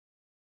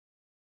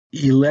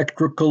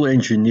Electrical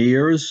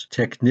engineers,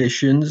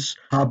 technicians,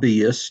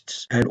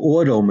 hobbyists, and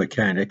auto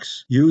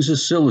mechanics use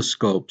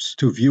oscilloscopes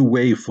to view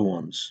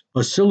waveforms.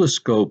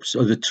 Oscilloscopes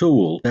are the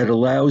tool that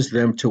allows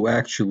them to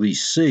actually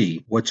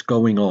see what's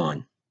going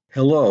on.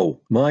 Hello,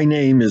 my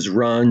name is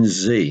Ron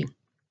Z.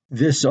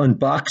 This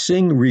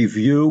unboxing,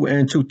 review,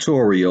 and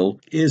tutorial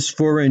is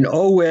for an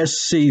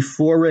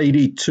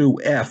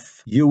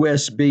OSC482F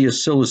USB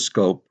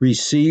oscilloscope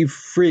received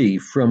free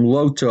from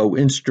Loto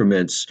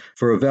Instruments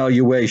for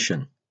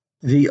evaluation.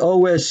 The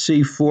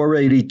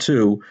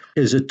OSC482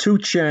 is a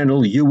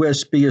 2-channel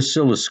USB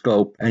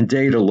oscilloscope and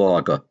data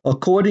logger.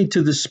 According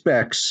to the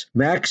specs,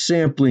 max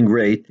sampling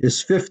rate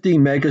is 50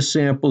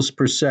 megasamples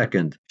per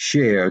second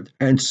shared,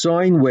 and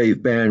sine wave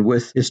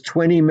bandwidth is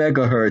 20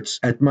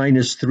 megahertz at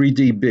 -3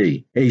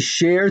 dB. A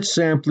shared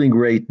sampling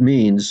rate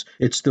means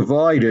it's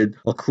divided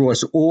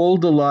across all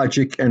the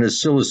logic and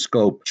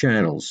oscilloscope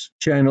channels.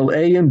 Channel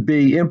A and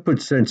B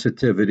input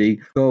sensitivity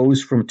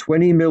goes from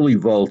 20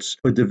 millivolts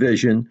per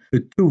division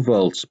to 2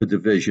 volts per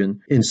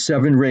division in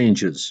 7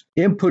 ranges.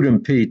 Input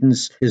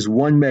impedance is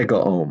 1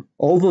 megaohm.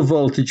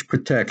 Overvoltage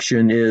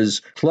protection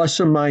is plus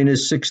or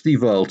minus 60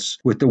 volts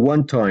with the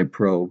one-time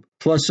probe,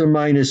 plus or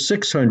minus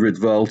 600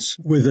 volts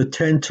with a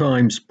 10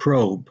 times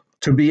probe.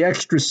 To be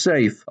extra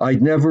safe,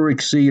 I'd never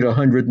exceed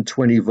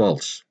 120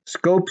 volts.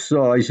 Scope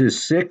size is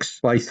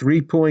 6 by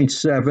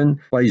 3.7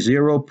 by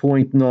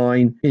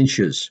 0.9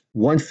 inches,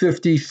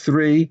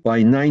 153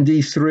 by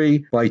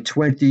 93 by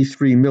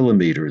 23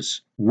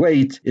 millimeters.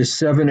 Weight is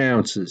 7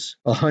 ounces,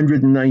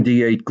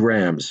 198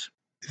 grams.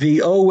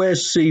 The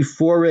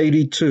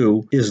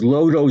OSC482 is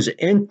Loto's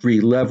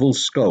entry-level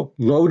scope.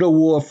 Loto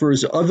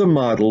offers other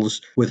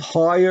models with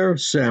higher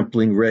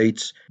sampling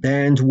rates,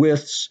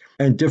 bandwidths,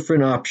 and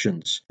different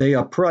options. They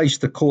are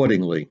priced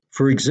accordingly.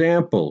 For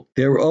example,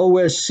 their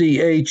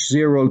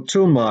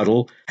OSCH02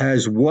 model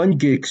has 1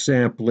 gig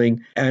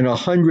sampling and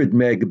 100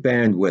 meg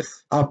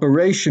bandwidth.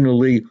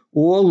 Operationally,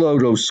 all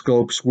Loto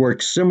scopes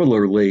work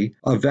similarly,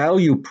 are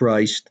value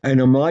priced,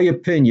 and in my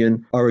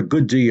opinion, are a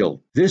good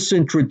deal. This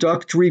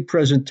introductory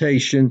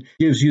presentation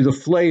gives you the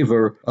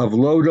flavor of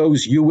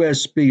Loto's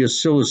USB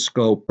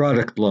oscilloscope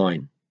product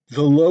line.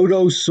 The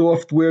Loto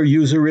software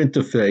user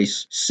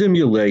interface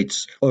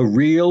simulates a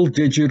real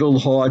digital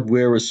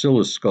hardware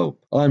oscilloscope.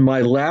 On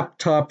my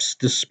laptop's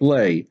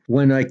display,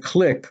 when I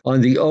click on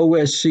the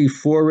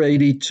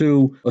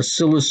OSC482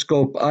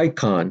 oscilloscope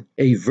icon,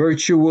 a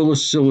virtual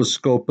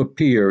oscilloscope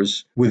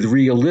appears with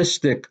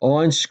realistic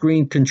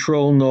on-screen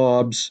control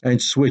knobs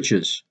and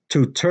switches.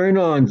 To turn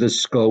on the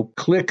scope,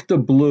 click the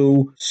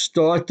blue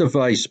Start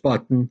Device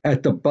button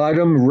at the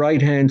bottom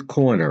right-hand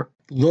corner.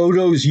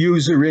 Loto's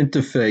user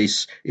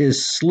interface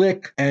is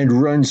slick and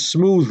runs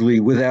smoothly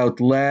without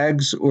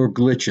lags or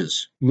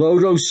glitches.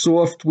 Loto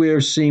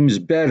software seems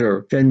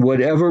better than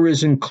whatever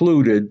is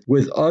included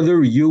with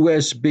other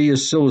USB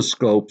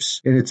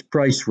oscilloscopes in its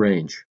price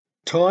range.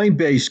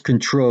 Time-based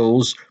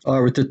controls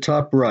are at the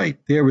top right.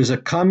 There is a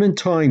common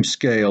time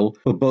scale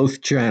for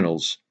both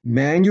channels.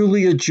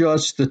 Manually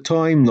adjust the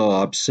time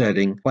knob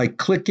setting by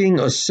clicking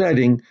a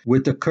setting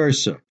with the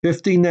cursor,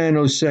 50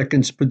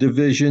 nanoseconds per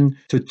division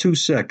to 2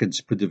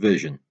 seconds per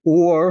division.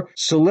 Or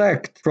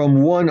select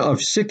from one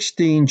of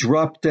 16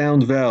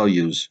 drop-down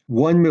values,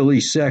 1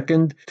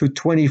 millisecond to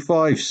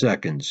 25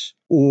 seconds.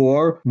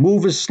 Or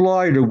move a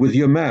slider with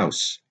your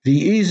mouse. The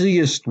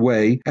easiest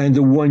way, and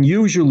the one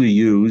usually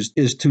used,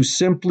 is to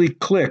simply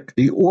click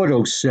the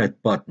Auto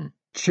Set button.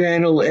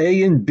 Channel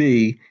A and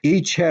B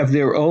each have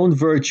their own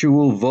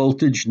virtual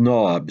voltage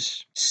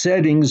knobs.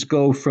 Settings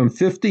go from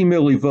 50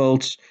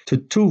 millivolts to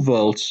 2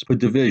 volts per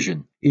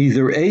division.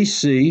 Either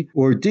AC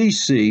or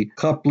DC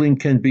coupling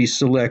can be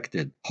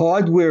selected.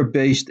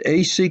 Hardware-based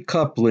AC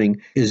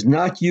coupling is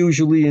not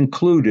usually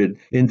included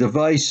in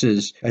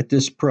devices at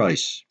this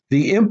price.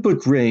 The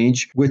input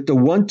range with the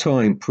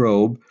one-time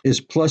probe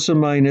is plus or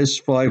minus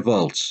 5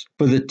 volts.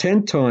 For the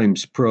 10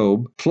 times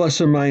probe,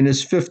 plus or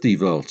minus 50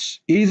 volts.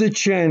 Either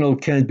channel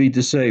can be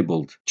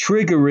disabled.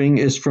 Triggering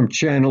is from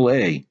channel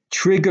A.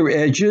 Trigger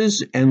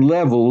edges and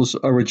levels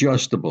are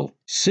adjustable.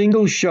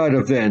 Single-shot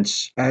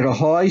events at a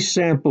high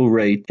sample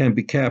rate can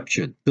be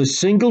captured. The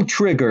single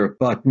trigger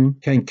button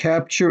can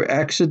capture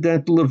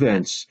accidental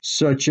events,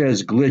 such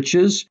as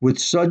glitches with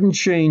sudden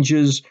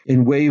changes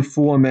in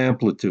waveform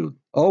amplitude.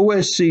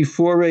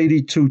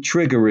 OSC482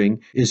 triggering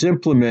is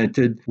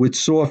implemented with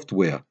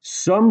software.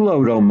 Some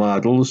Loto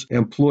models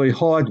employ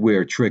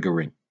hardware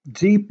triggering.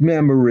 Deep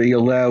memory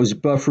allows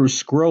buffer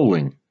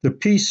scrolling. The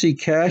PC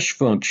cache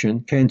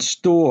function can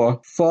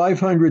store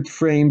 500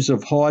 frames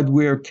of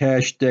hardware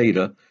cache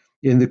data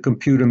in the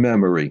computer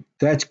memory.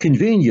 That's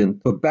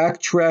convenient for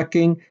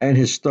backtracking and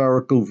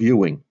historical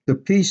viewing. The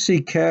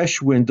PC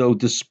cache window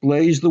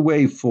displays the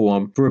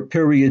waveform for a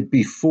period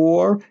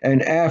before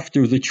and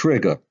after the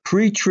trigger.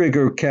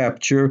 Pre-trigger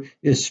capture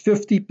is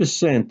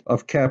 50%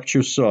 of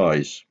capture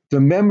size. The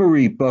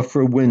memory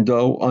buffer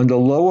window on the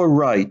lower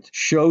right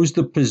shows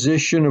the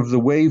position of the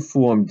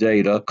waveform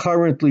data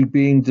currently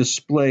being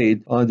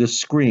displayed on the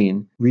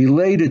screen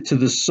related to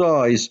the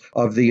size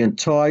of the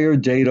entire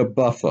data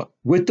buffer.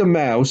 With the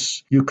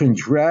mouse, you can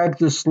drag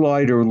the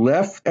slider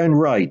left and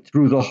right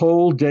through the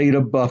whole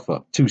data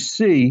buffer to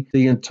see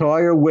the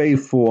entire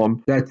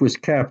waveform that was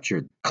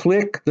captured.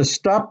 Click the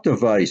Stop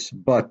Device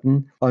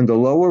button on the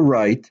lower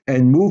right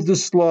and move the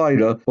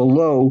slider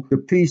below the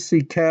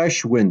PC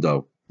cache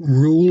window.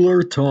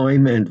 Ruler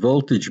time and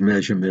voltage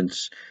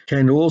measurements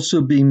can also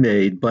be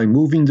made by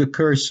moving the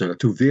cursor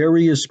to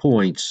various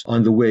points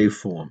on the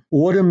waveform.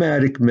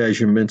 Automatic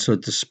measurements are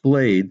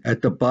displayed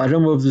at the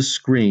bottom of the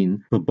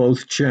screen for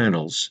both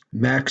channels: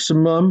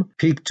 maximum,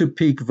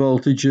 peak-to-peak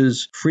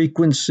voltages,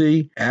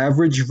 frequency,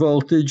 average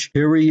voltage,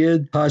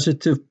 period,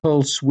 positive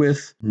pulse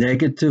width,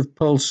 negative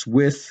pulse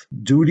width,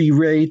 duty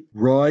rate,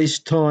 rise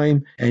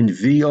time, and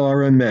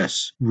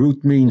VRMS,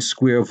 root mean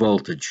square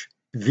voltage.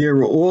 There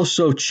are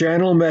also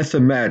channel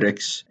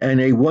mathematics and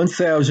a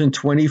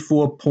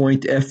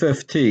 1024-point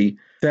FFT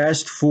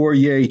fast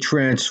Fourier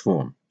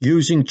transform.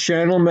 Using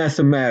channel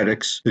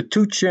mathematics, the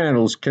two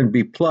channels can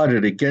be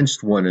plotted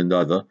against one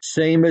another,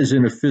 same as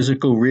in a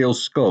physical real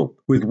scope,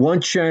 with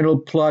one channel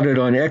plotted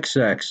on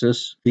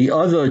x-axis, the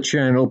other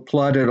channel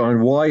plotted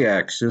on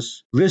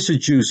y-axis.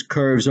 Lissajous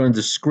curves on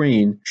the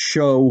screen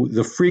show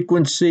the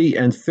frequency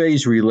and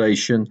phase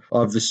relation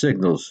of the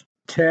signals.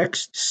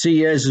 Text,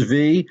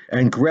 CSV,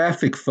 and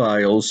graphic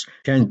files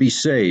can be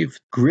saved.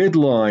 Grid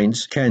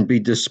lines can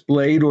be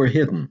displayed or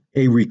hidden.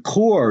 A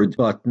record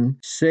button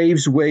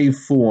saves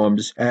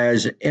waveforms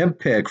as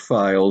MPEG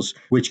files,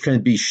 which can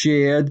be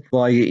shared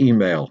via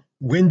email.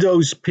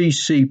 Windows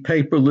PC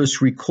paperless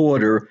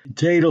recorder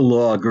data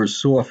logger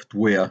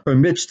software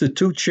permits the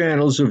two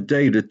channels of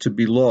data to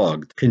be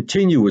logged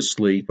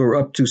continuously for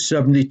up to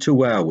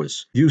 72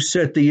 hours. You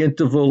set the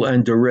interval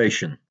and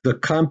duration. The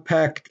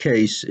compact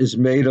case is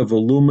made of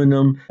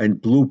aluminum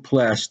and blue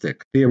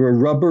plastic. There are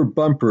rubber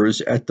bumpers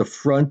at the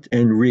front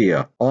and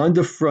rear. On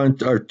the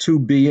front are two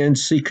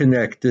BNC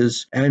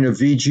connectors and a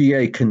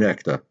VGA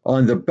connector.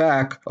 On the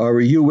back are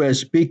a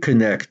USB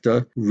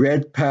connector,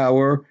 red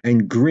power,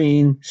 and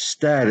green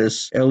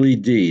status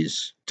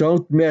LEDs.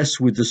 Don't mess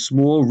with the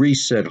small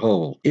reset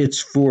hole.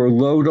 It's for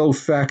Loto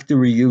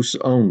factory use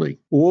only.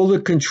 All the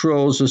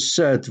controls are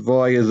set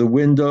via the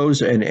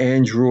Windows and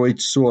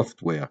Android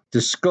software.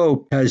 The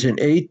scope has an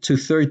 8 to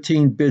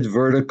 13-bit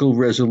vertical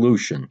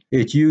resolution.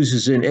 It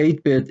uses an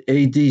 8-bit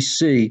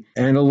ADC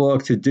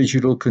analog to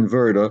digital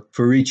converter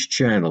for each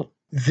channel.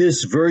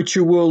 This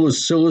virtual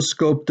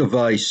oscilloscope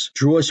device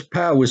draws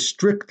power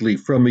strictly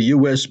from a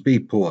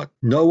USB port.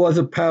 No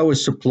other power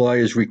supply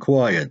is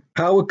required.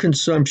 Power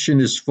consumption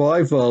is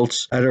 5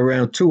 volts at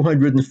around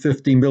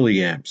 250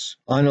 milliamps.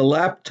 On a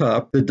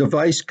laptop, the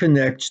device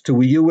connects to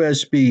a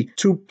USB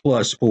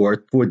 2+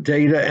 port for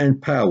data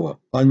and power.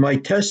 On my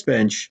test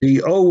bench, the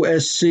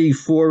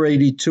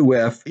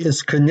OSC482F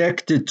is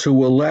connected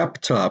to a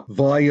laptop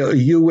via a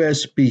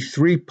USB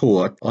 3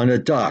 port on a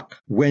dock.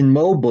 When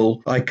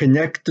mobile, I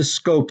connect the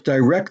scope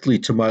directly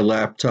to my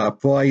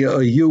laptop via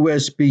a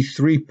USB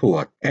 3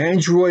 port.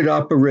 Android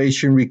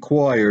operation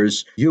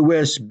requires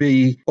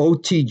USB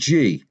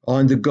OTG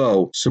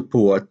on-the-go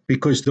support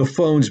because the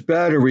phone's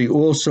battery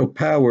also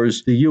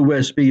powers the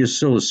USB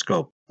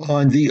oscilloscope.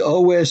 On the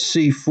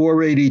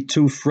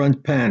OSC482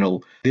 front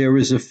panel, there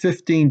is a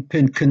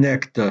 15-pin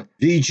connector,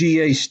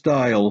 VGA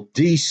style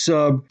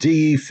D-sub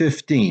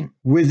DE15.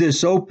 With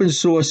this open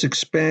source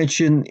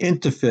expansion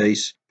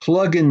interface,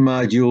 plug-in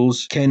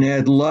modules can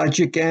add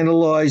logic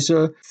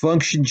analyzer,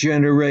 function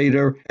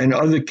generator, and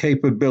other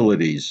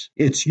capabilities.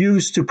 It's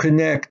used to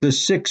connect the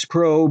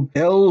 6-probe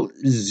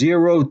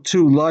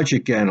L02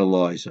 logic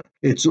analyzer.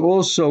 It's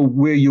also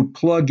where you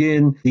plug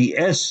in the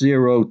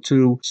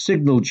S02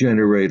 signal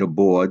generator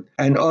board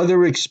and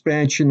other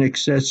expansion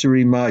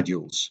accessory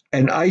modules.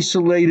 An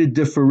isolated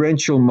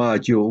differential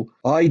module,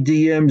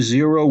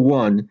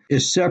 IDM01,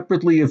 is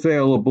separately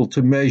available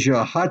to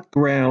measure hot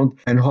ground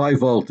and high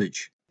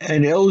voltage.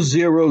 An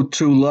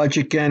L02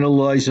 logic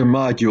analyzer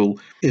module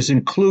is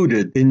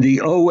included in the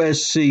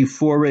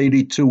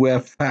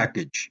OSC482F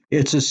package.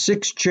 It's a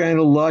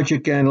 6-channel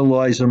logic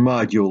analyzer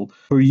module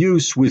for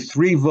use with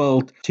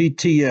 3-volt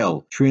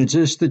TTL,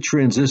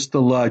 transistor-transistor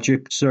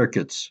logic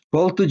circuits.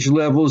 Voltage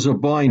levels are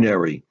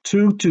binary.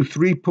 2 to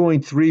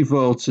 3.3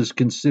 volts is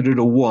considered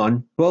a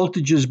 1.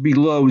 Voltages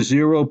below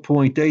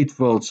 0.8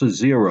 volts are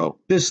 0.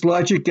 This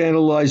logic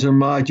analyzer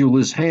module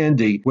is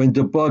handy when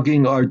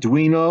debugging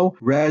Arduino,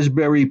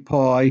 Raspberry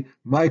Pi,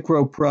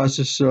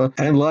 microprocessor,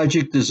 and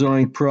logic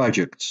design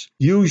projects.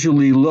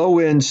 Usually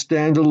low-end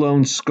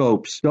standalone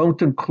scopes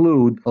don't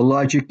include a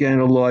logic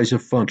analyzer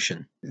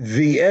function.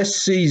 The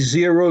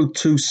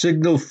SC02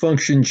 signal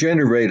function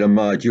generator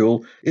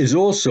module is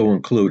also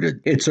included.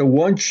 It's a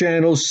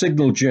one-channel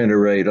signal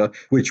generator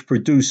which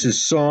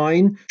produces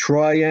sine,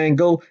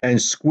 triangle,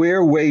 and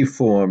square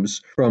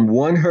waveforms from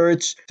 1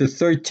 Hz to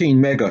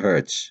 13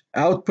 MHz.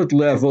 Output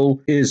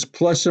level is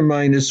plus or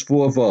minus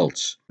 4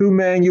 volts. 2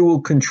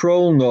 manual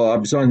control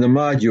knobs on the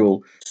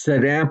module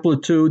set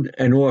amplitude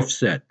and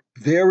offset.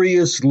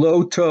 Various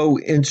Loto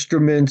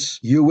Instruments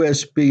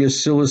USB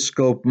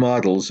oscilloscope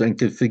models and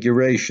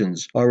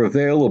configurations are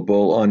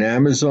available on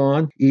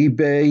Amazon,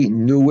 eBay,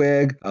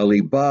 Newegg,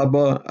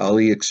 Alibaba,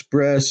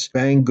 AliExpress,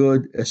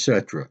 Banggood,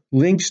 etc.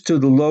 Links to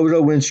the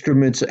Loto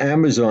Instruments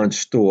Amazon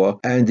store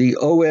and the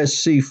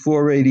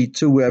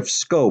OSC482F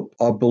scope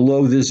are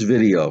below this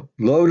video.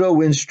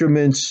 Loto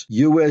Instruments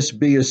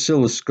USB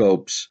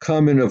oscilloscopes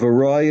come in a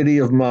variety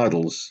of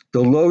models. The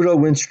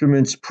Loto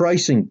Instruments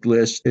pricing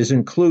list is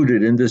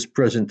included in this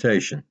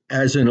presentation.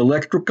 As an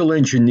electrical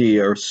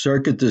engineer,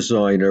 circuit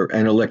designer,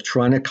 and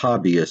electronic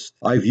hobbyist,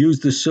 I've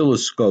used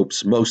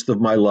oscilloscopes most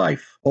of my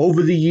life.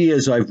 Over the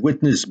years, I've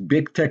witnessed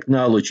big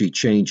technology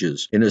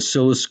changes in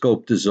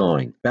oscilloscope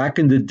design. Back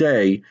in the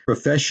day,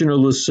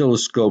 professional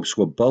oscilloscopes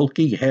were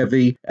bulky,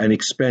 heavy, and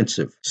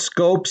expensive.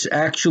 Scopes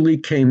actually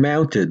came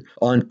mounted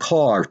on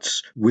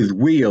carts with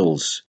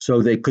wheels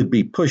so they could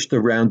be pushed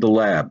around the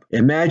lab.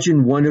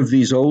 Imagine one of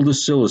these old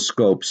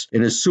oscilloscopes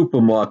in a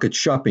supermarket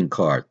shopping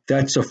cart.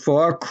 That's a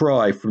far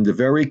cry from the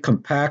very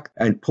compact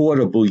and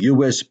portable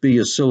USB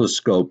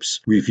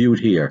oscilloscopes reviewed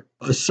here.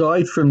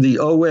 Aside from the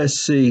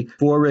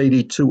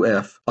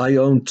OSC482F, I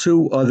own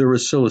 2 other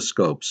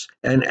oscilloscopes,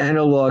 an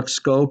analog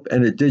scope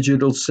and a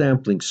digital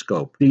sampling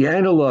scope. The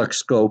analog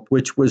scope,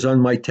 which was on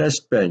my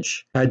test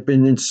bench, had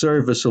been in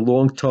service a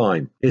long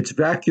time. It's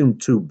vacuum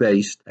tube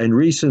based and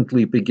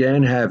recently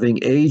began having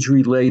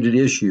age-related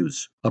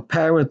issues.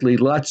 Apparently,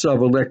 lots of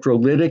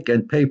electrolytic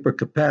and paper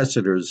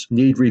capacitors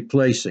need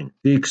replacing.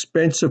 The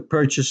expense of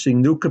purchasing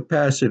new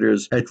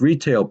capacitors at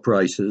retail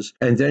prices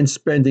and then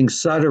spending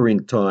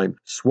soldering time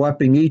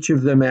swapping each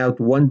of them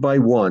out one by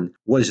one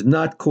was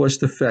not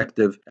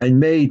cost-effective and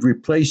made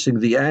replacing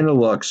the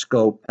analog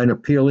scope an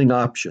appealing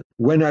option.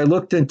 When I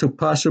looked into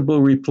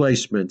possible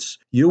replacements,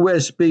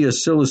 USB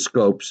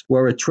oscilloscopes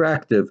were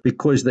attractive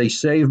because they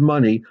save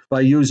money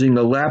by using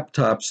a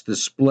laptop's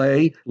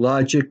display,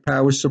 logic,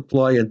 power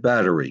supply, and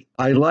battery.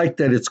 I like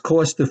that it's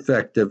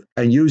cost-effective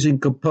and using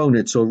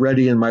components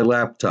already in my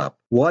laptop.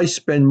 Why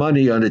spend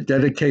money on a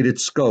dedicated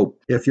scope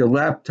if your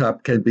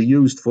laptop can be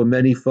used for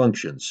many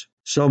functions?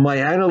 So my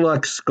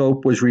analog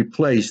scope was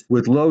replaced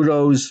with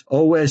Loto's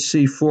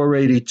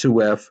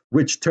OSC482F,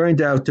 which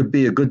turned out to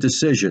be a good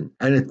decision,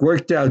 and it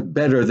worked out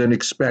better than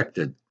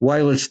expected.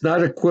 While it's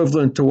not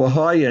equivalent to a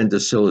high-end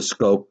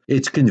oscilloscope,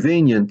 it's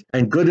convenient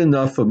and good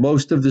enough for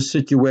most of the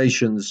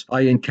situations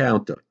I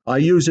encounter. I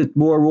use it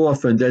more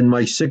often than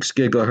my 6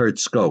 GHz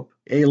scope.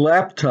 A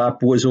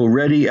laptop was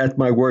already at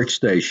my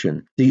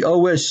workstation. The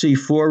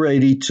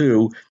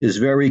OSC482 is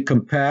very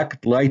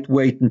compact,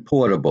 lightweight, and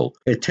portable.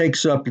 It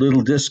takes up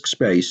little disk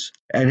space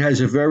and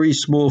has a very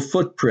small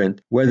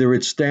footprint, whether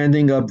it's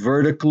standing up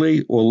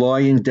vertically or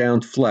lying down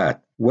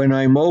flat. When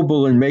I'm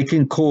mobile and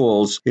making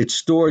calls, it's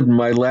stored in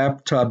my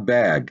laptop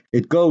bag.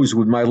 It goes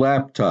with my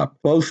laptop.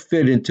 Both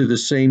fit into the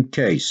same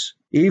case.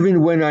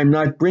 Even when I'm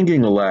not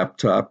bringing a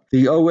laptop,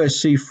 the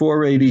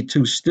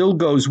OSC482 still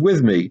goes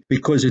with me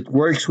because it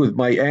works with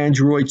my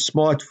Android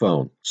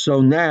smartphone.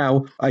 So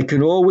now I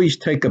can always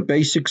take a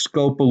basic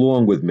scope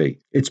along with me.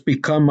 It's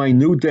become my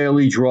new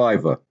daily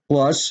driver.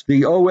 Plus,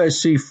 the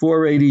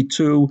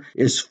OSC482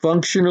 is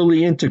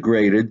functionally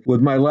integrated with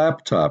my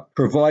laptop,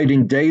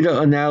 providing data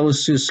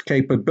analysis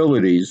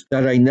capabilities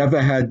that I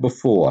never had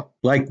before,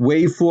 like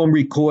waveform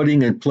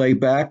recording and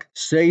playback,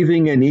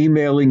 saving and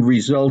emailing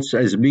results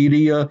as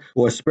media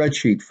or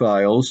spreadsheet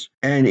files,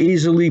 and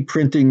easily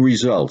printing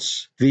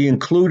results. The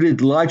included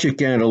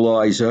logic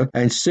analyzer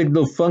and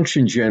signal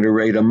function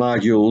generator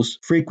modules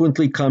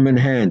frequently come in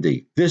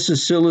handy. This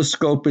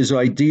oscilloscope is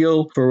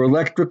ideal for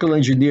electrical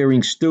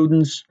engineering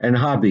students and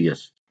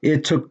hobbyists.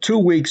 It took 2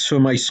 weeks for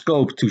my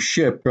scope to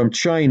ship from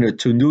China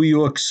to New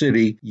York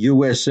City,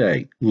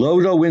 USA.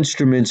 Loto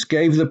Instruments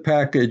gave the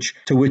package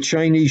to a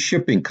Chinese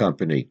shipping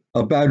company.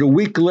 About a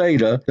week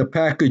later, the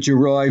package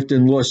arrived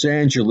in Los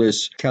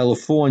Angeles,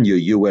 California,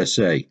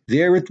 USA.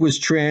 There it was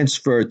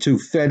transferred to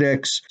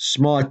FedEx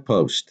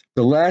SmartPost.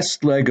 The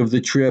last leg of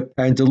the trip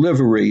and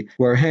delivery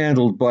were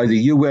handled by the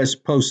U.S.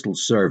 Postal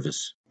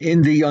Service.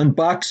 In the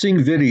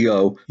unboxing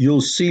video,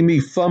 you'll see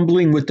me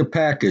fumbling with the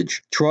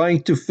package,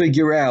 trying to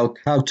figure out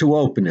how to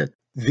open it.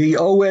 The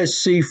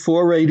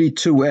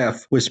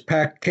OSC482F was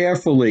packed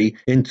carefully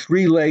in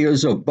 3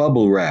 layers of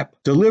bubble wrap.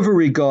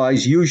 Delivery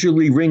guys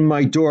usually ring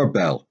my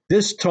doorbell.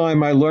 This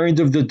time I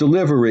learned of the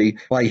delivery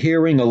by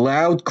hearing a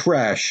loud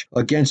crash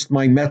against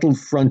my metal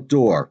front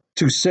door.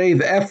 To save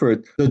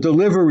effort, the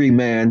delivery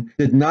man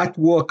did not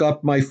walk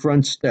up my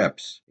front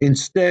steps.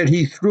 Instead,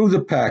 he threw the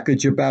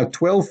package about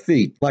 12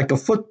 feet, like a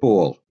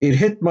football. It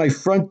hit my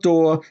front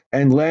door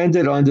and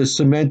landed on the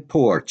cement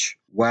porch.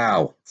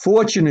 Wow.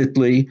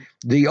 Fortunately,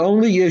 the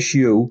only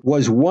issue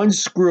was one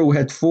screw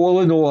had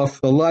fallen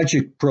off the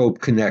logic probe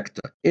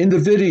connector. In the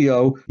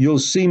video, you'll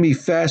see me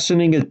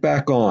fastening it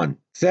back on.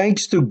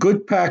 Thanks to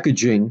good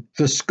packaging,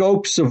 the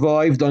scope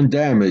survived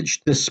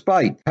undamaged,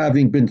 despite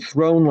having been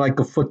thrown like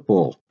a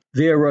football.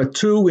 There are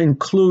two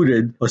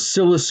included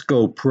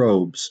oscilloscope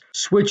probes,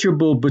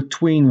 switchable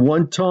between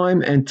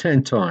 1-time and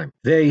 10-time.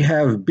 They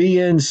have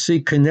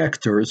BNC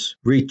connectors,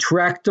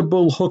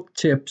 retractable hook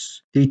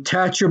tips,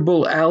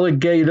 detachable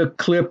alligator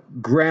clip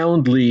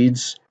ground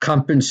leads,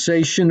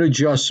 compensation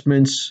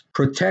adjustments,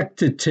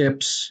 protected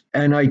tips,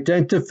 and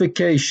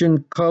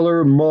identification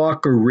color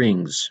marker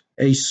rings.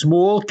 A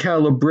small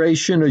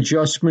calibration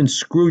adjustment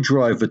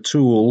screwdriver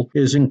tool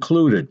is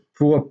included.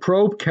 For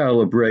probe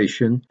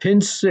calibration,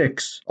 pin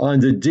 6 on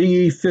the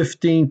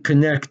DE15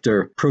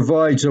 connector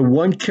provides a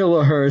 1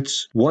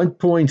 kHz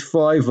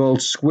 1.5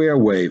 volt square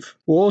wave.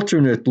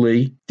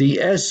 Alternately, the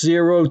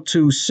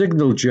S02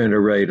 signal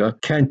generator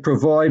can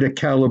provide a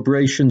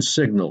calibration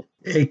signal.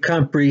 A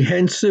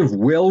comprehensive,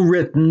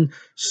 well-written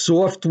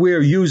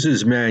software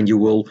user's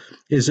manual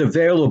is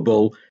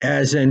available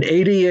as an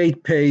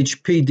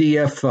 88-page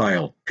PDF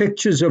file.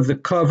 Pictures of the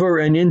cover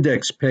and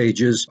index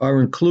pages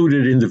are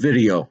included in the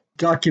video.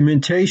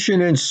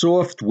 Documentation and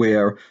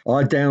software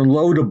are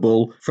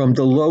downloadable from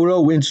the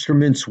Loto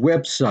Instruments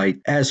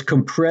website as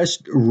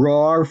compressed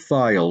RAR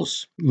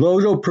files.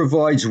 Loto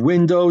provides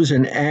Windows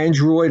and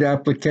Android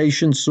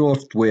application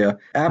software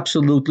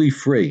absolutely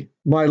free.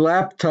 My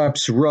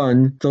laptops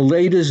run the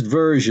latest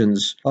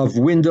versions of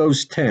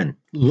Windows 10.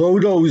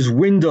 Loto's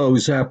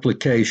Windows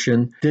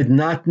application did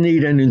not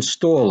need an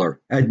installer,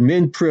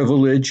 admin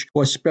privilege,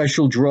 or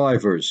special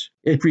drivers.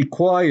 It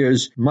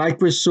requires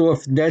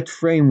Microsoft Net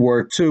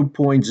Framework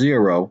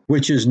 2.0,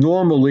 which is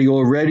normally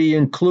already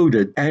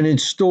included and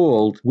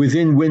installed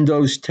within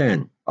Windows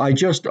 10. I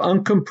just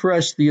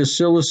uncompressed the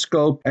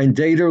oscilloscope and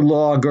data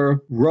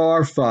logger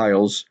RAR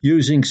files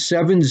using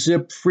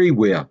 7-zip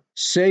freeware.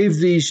 Saved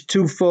these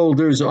two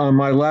folders on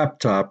my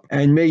laptop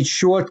and made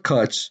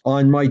shortcuts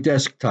on my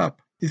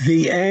desktop.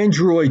 The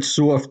Android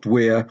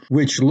software,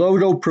 which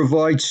Loto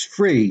provides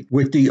free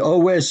with the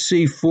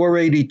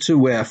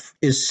OSC482F,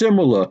 is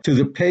similar to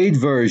the paid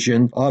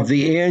version of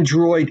the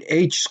Android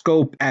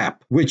H-Scope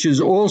app, which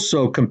is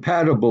also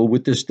compatible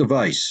with this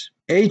device.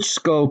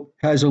 H-Scope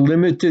has a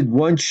limited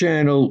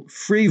 1-channel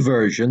free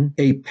version,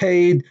 a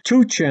paid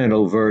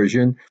 2-channel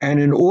version, and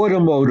an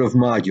automotive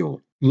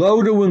module.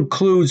 Loto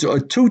includes a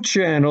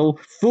 2-channel,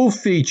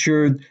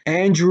 full-featured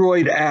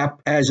Android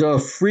app as a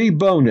free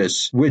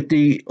bonus with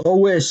the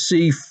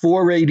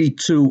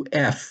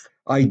OSC482F.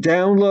 I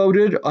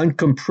downloaded,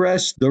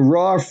 uncompressed the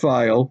RAR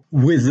file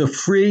with the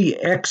free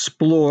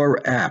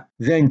Explore app,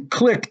 then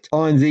clicked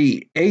on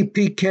the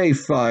APK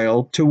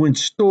file to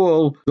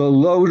install the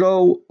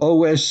Loto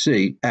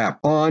OSC app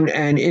on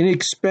an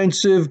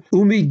inexpensive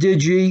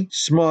UmiDigi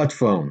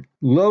smartphone.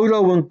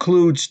 Loto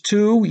includes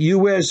 2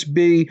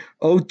 USB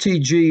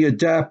OTG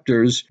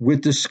adapters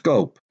with the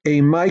scope,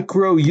 a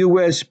micro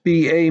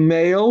USB-A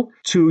male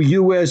to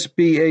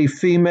USB-A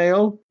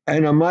female,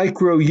 and a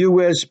micro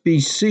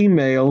USB-C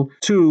male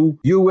to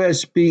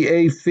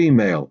USB-A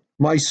female.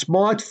 My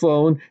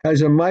smartphone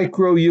has a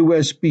micro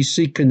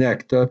USB-C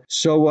connector,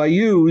 so I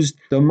used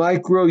the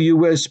micro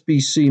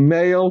USB-C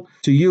male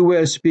to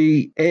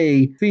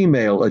USB-A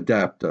female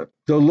adapter.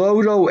 The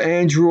Loto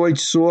Android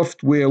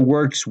software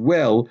works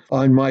well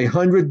on my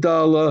 $100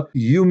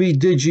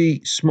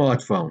 UmiDigi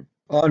smartphone.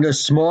 On a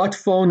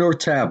smartphone or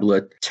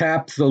tablet,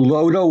 tap the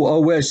Loto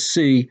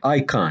OSC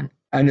icon.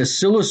 An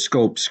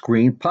oscilloscope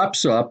screen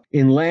pops up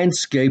in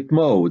landscape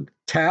mode.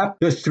 Tap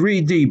the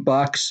 3D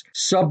box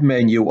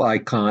submenu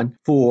icon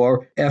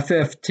for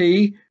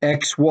FFT,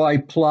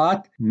 XY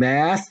plot,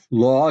 math,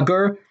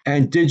 logger,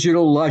 and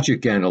digital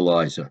logic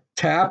analyzer.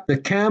 Tap the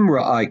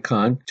camera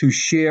icon to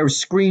share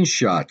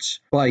screenshots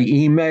by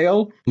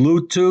email,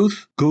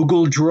 Bluetooth,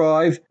 Google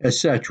Drive,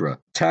 etc.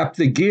 Tap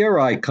the gear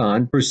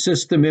icon for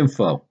system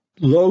info.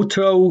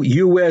 Loto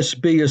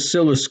USB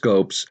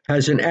Oscilloscopes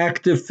has an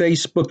active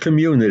Facebook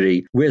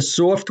community where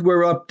software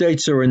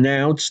updates are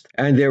announced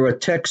and there are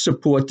tech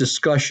support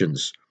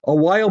discussions. A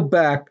while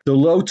back, the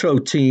Loto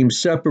team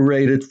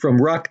separated from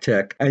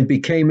Rocktech and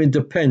became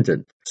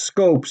independent.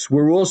 Scopes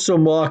were also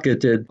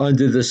marketed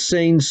under the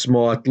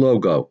SaneSmart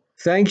logo.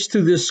 Thanks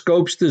to this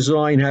scope's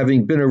design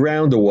having been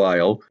around a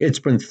while, it's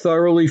been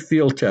thoroughly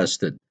field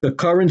tested. The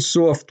current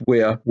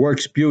software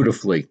works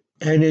beautifully.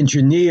 An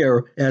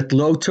engineer at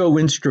Loto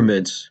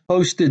Instruments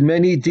posted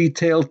many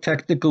detailed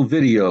technical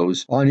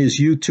videos on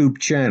his YouTube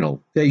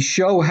channel. They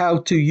show how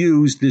to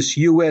use this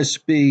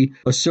USB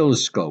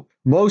oscilloscope.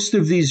 Most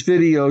of these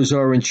videos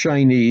are in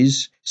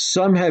Chinese,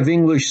 some have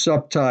English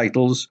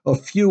subtitles, a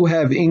few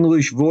have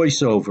English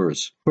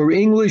voiceovers. For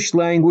English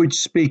language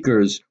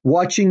speakers,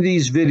 watching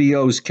these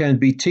videos can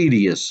be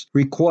tedious,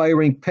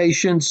 requiring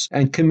patience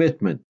and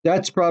commitment.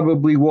 That's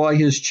probably why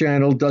his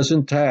channel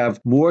doesn't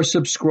have more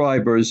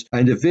subscribers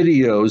and the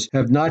videos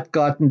have not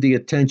gotten the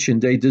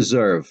attention they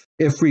deserve.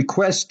 If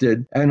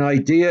requested, an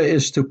idea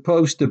is to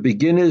post a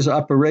beginner's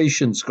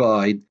operations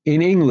guide in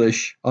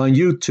English on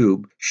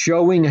YouTube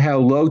showing how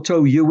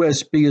Loto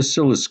USB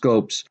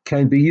oscilloscopes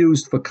can be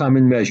used for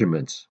common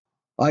measurements.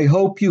 I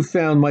hope you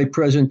found my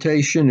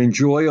presentation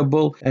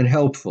enjoyable and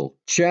helpful.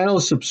 Channel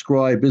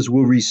subscribers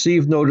will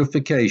receive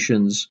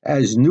notifications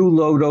as new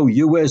Loto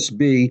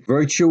USB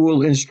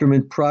virtual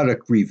instrument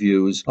product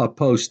reviews are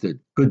posted.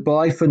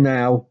 Goodbye for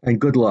now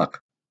and good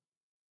luck.